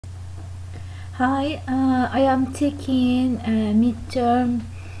Hi, I am taking a midterm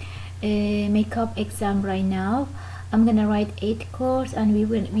makeup exam right now. I'm gonna write 8 courses and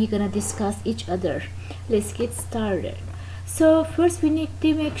we're gonna discuss each other. Let's get started. So first we need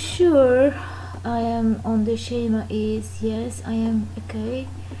to make sure I am on the schema is yes, I am okay,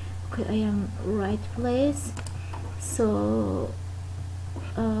 I am right place. So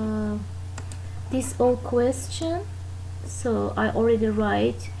this all question, so I already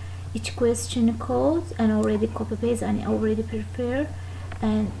write each question code and already copy paste and already prepare,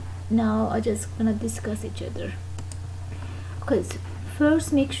 and now I just gonna discuss each other. Okay, so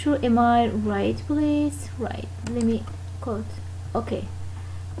first make sure am I right place, right, let me code. Okay,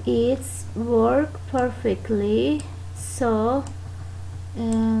 it's work perfectly, so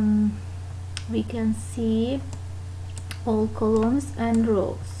we can see all columns and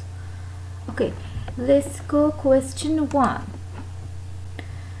rows. Okay, let's go question 1.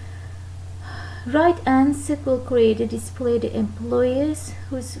 Write and SQL query to display the employees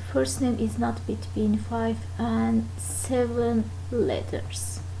whose first name is not between 5 and 7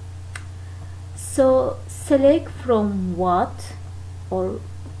 letters. So select from what, or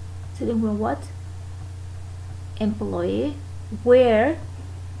select from what employee, where,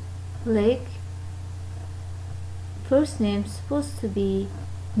 like first name supposed to be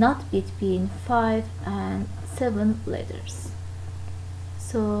not between 5 and 7 letters.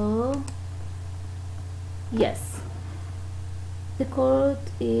 So yes, the code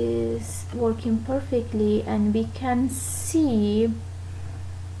is working perfectly and we can see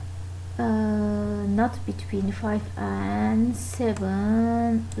not between 5 and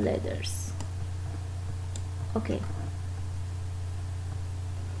 7 letters. Okay,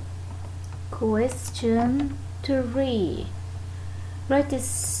 question 3. Write a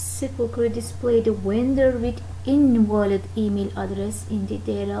SQL query display the vendor with invalid email address in the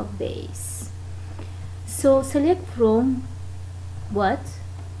database. So select from what,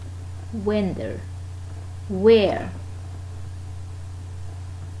 vendor, where,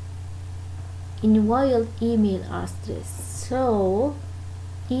 invalid email address, so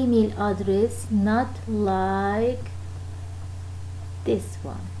email address not like this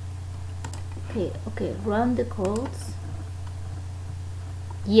one. Okay, run the codes.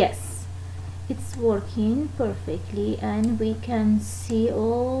 Yes, it's working perfectly and we can see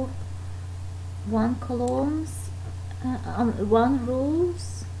all one columns, one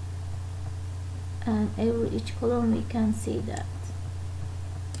rows, and each column we can see that.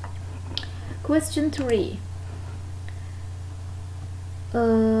 Question 3.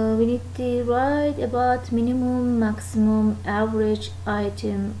 We need to write about minimum, maximum, average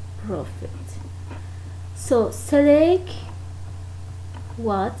item profit. So select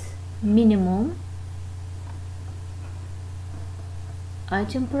what, minimum,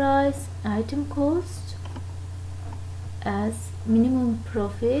 item price, item cost as minimum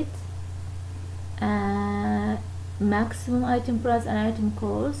profit, maximum item price and item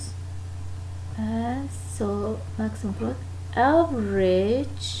cost as, so maximum profit,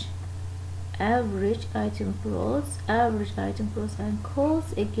 average item price, and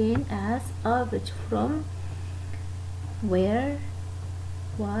cost again as average from where,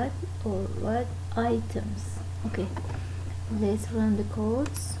 what, or what items. Okay, let's run the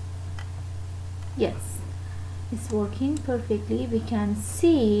codes. Yes, it's working perfectly. We can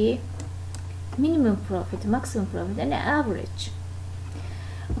see minimum profit, maximum profit, and average.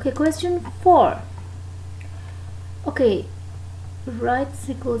 Okay, question 4. Okay, write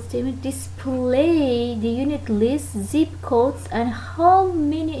SQL statement display the unit list, zip codes, and how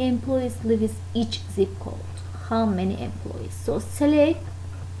many employees live with each zip code. How many employees? So select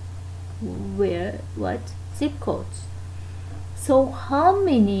where, what, zip codes. So how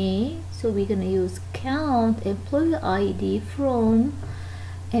many, so we're gonna use count employee ID from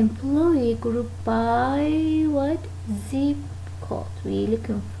employee group by what, zip code. We're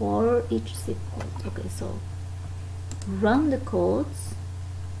looking for each zip code. Okay, so run the codes.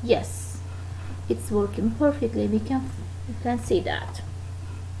 Yes, it's working perfectly. We can see that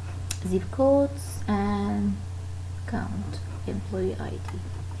zip codes and count employee ID.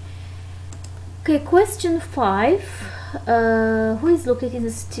 Okay, question 5. Who is located in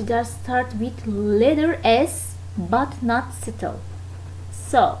the city that start with letter S but not settle?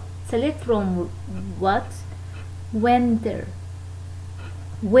 So select from what, vendor,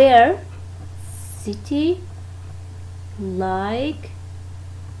 where, city, like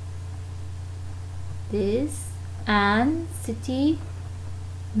this, and city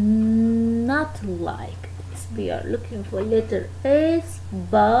not like this. We are looking for letter S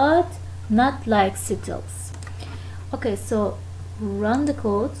but not like settles. Okay, so run the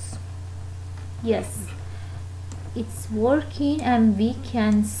codes. Yes, it's working, and we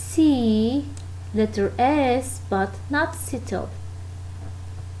can see letter S but not settle.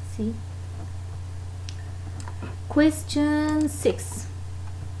 See? Question 6.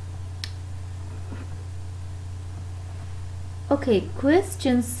 Okay,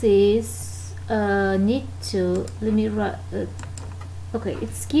 question says need to let me write. Okay,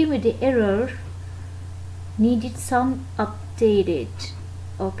 it's give me the error. Needed some updated.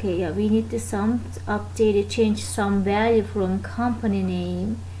 Okay, yeah, we need to some updated, change some value from company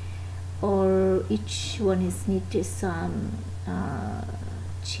name, or each one is needed some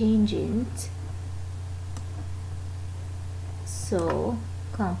change it. So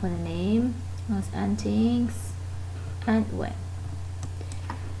company name and things and when.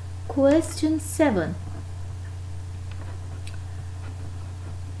 Question 7.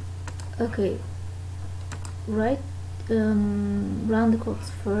 Okay, right, round the quotes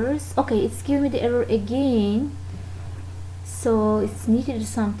first. Okay, it's giving me the error again, so it's needed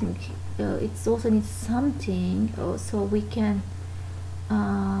something. It's also needs something, so we can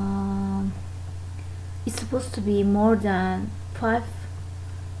it's supposed to be more than 5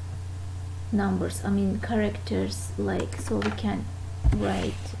 numbers, I mean characters, like, so we can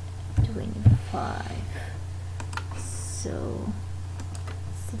write 25. So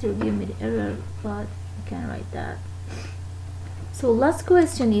still give me the error, but we can write that. So last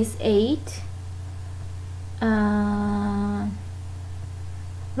question is 8.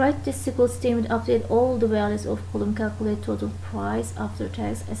 Write the SQL statement, update all the values of column, calculate total price after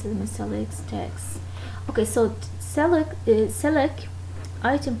tax, estimate select tax. Okay, so select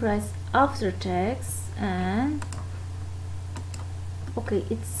item price after tax, and okay,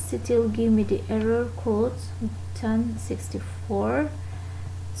 it's still give me the error code 1064.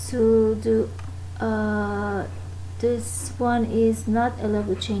 So the this one is not allowed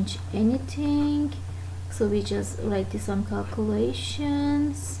to change anything, so we just write some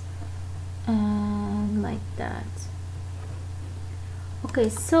calculations and like that. Okay,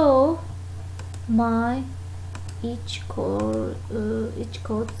 so my each code's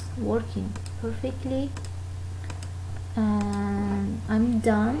working perfectly, and I'm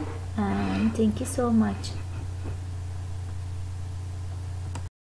done, and thank you so much.